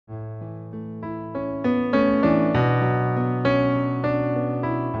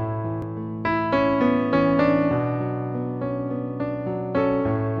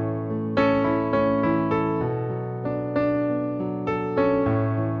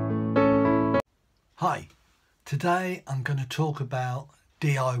Hi, today I'm going to talk about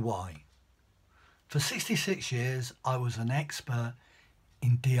DIY. For 66 years I was an expert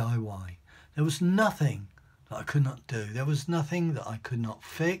in DIY. There was nothing that I could not do. There was nothing that I could not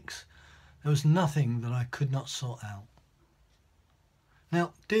fix. There was nothing that I could not sort out.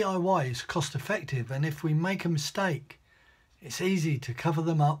 Now, DIY is cost effective, and if we make a mistake, it's easy to cover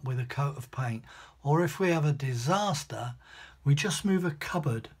them up with a coat of paint. Or if we have a disaster, we just move a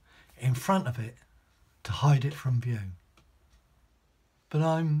cupboard in front of it to hide it from view. But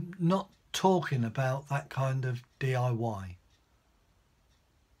I'm not talking about that kind of DIY.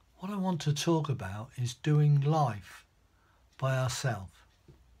 What I want to talk about is doing life by ourselves,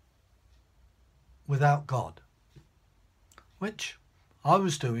 without God, which I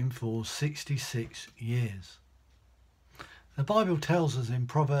was doing for 66 years. The Bible tells us in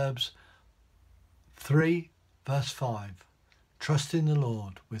Proverbs 3 verse 5, trust in the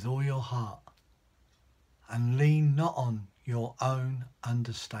Lord with all your heart and lean not on your own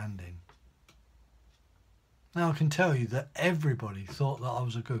understanding. Now I can tell you that everybody thought that I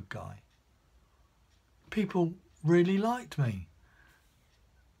was a good guy. People really liked me.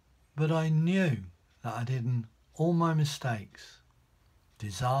 But I knew that I'd hidden all my mistakes,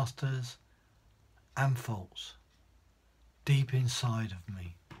 disasters and faults deep inside of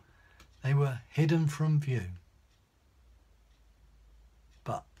me. They were hidden from view.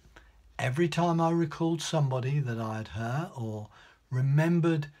 But every time I recalled somebody that I had hurt or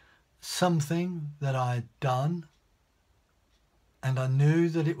remembered something that I had done and I knew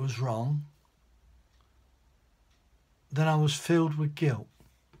that it was wrong, then I was filled with guilt.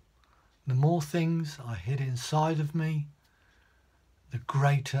 The more things I hid inside of me, the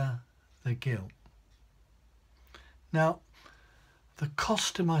greater the guilt. Now, the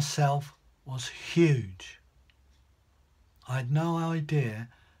cost to myself was huge. I had no idea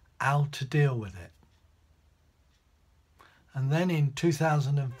how to deal with it. And then in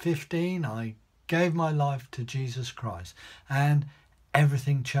 2015, I gave my life to Jesus Christ and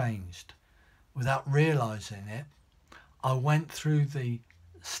everything changed. Without realizing it, I went through the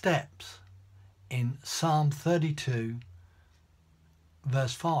steps in Psalm 32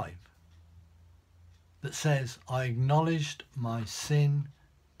 verse 5 that says, I acknowledged my sin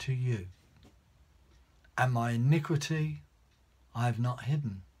to you, and my iniquity I have not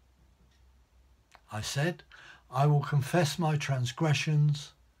hidden. I said, I will confess my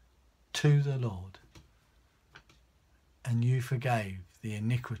transgressions to the Lord, and you forgave the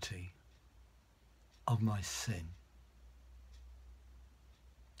iniquity of my sin.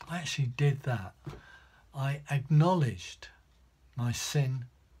 I actually did that. I acknowledged my sin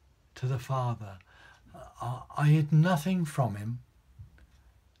to the Father. I hid nothing from him,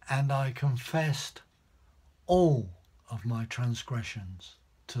 and I confessed all of my transgressions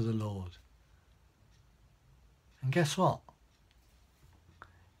to the Lord. And guess what?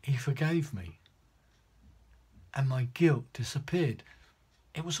 He forgave me, and my guilt disappeared.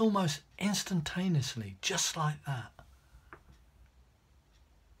 It was almost instantaneously, just like that.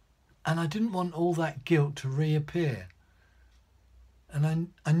 And I didn't want all that guilt to reappear. And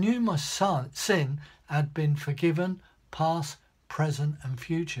I knew my sin had been forgiven, past, present and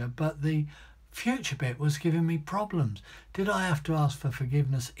future, but the future bit was giving me problems. Did I have to ask for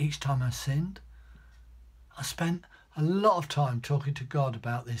forgiveness each time I sinned? I spent a lot of time talking to God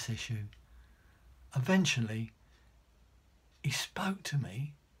about this issue. Eventually, he spoke to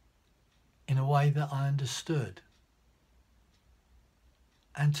me in a way that I understood.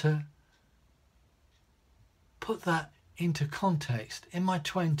 And to put that into context, in my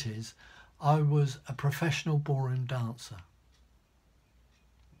 20s, I was a professional ballroom dancer.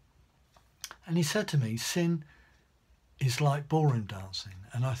 And he said to me, sin is like ballroom dancing.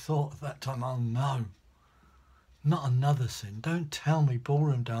 And I thought at that time, oh no, not another sin. Don't tell me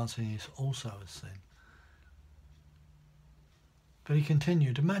ballroom dancing is also a sin. But he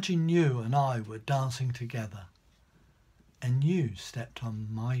continued, imagine you and I were dancing together and you stepped on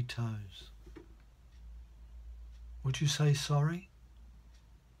my toes. Would you say sorry?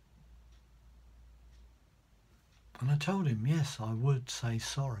 And I told him, yes, I would say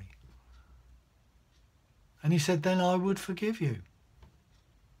sorry. And he said, then I would forgive you.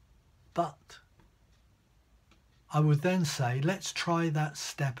 But I would then say, let's try that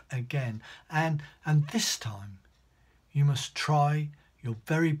step again. And this time, you must try your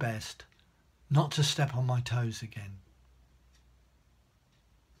very best not to step on my toes again.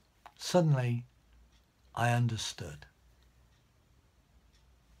 Suddenly, I understood.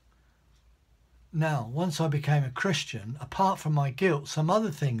 Now, once I became a Christian, apart from my guilt, some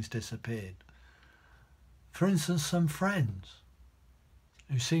other things disappeared. For instance, some friends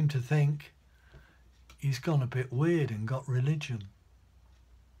who seemed to think he's gone a bit weird and got religion.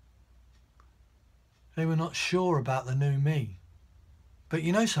 They were not sure about the new me. But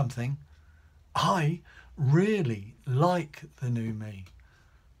you know something? I really like the new me.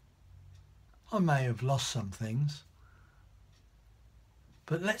 I may have lost some things,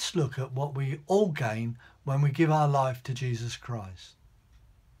 but let's look at what we all gain when we give our life to Jesus Christ.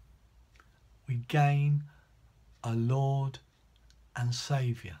 We gain a Lord and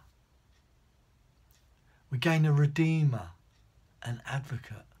Saviour. We gain a Redeemer, an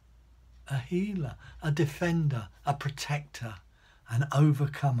Advocate, a Healer, a Defender, a Protector, an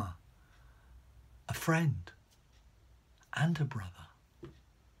Overcomer, a Friend, and a Brother.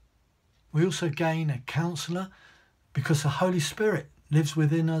 We also gain a Counsellor because the Holy Spirit lives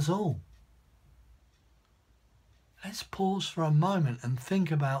within us all. Let's pause for a moment and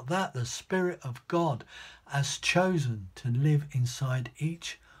think about that. The Spirit of God has chosen to live inside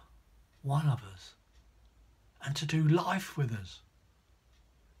each one of us and to do life with us.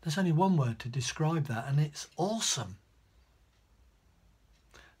 There's only one word to describe that, and it's awesome.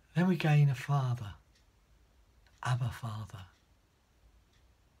 Then we gain a Father, Abba Father.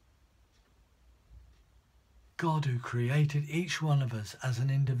 God, who created each one of us as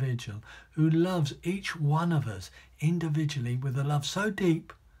an individual, who loves each one of us individually with a love so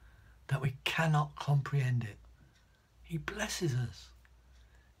deep that we cannot comprehend it. He blesses us.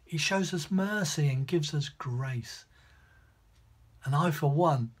 He shows us mercy and gives us grace. And I, for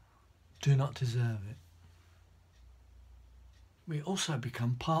one, do not deserve it. We also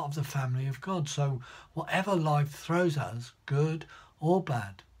become part of the family of God. So whatever life throws at us, good or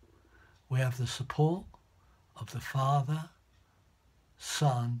bad, we have the support of the Father,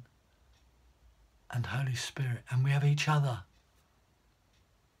 Son, and Holy Spirit, and we have each other.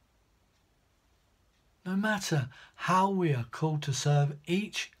 No matter how we are called to serve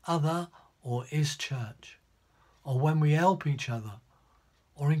each other or His church, or when we help each other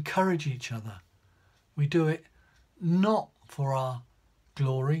or encourage each other, we do it not for our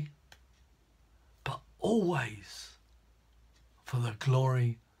glory, but always for the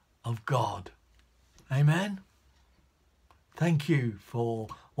glory of God. Amen. Thank you for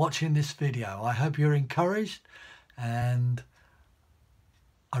watching this video. I hope you're encouraged, and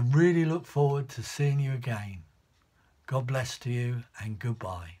I really look forward to seeing you again. God bless to you, and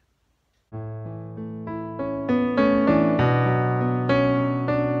goodbye.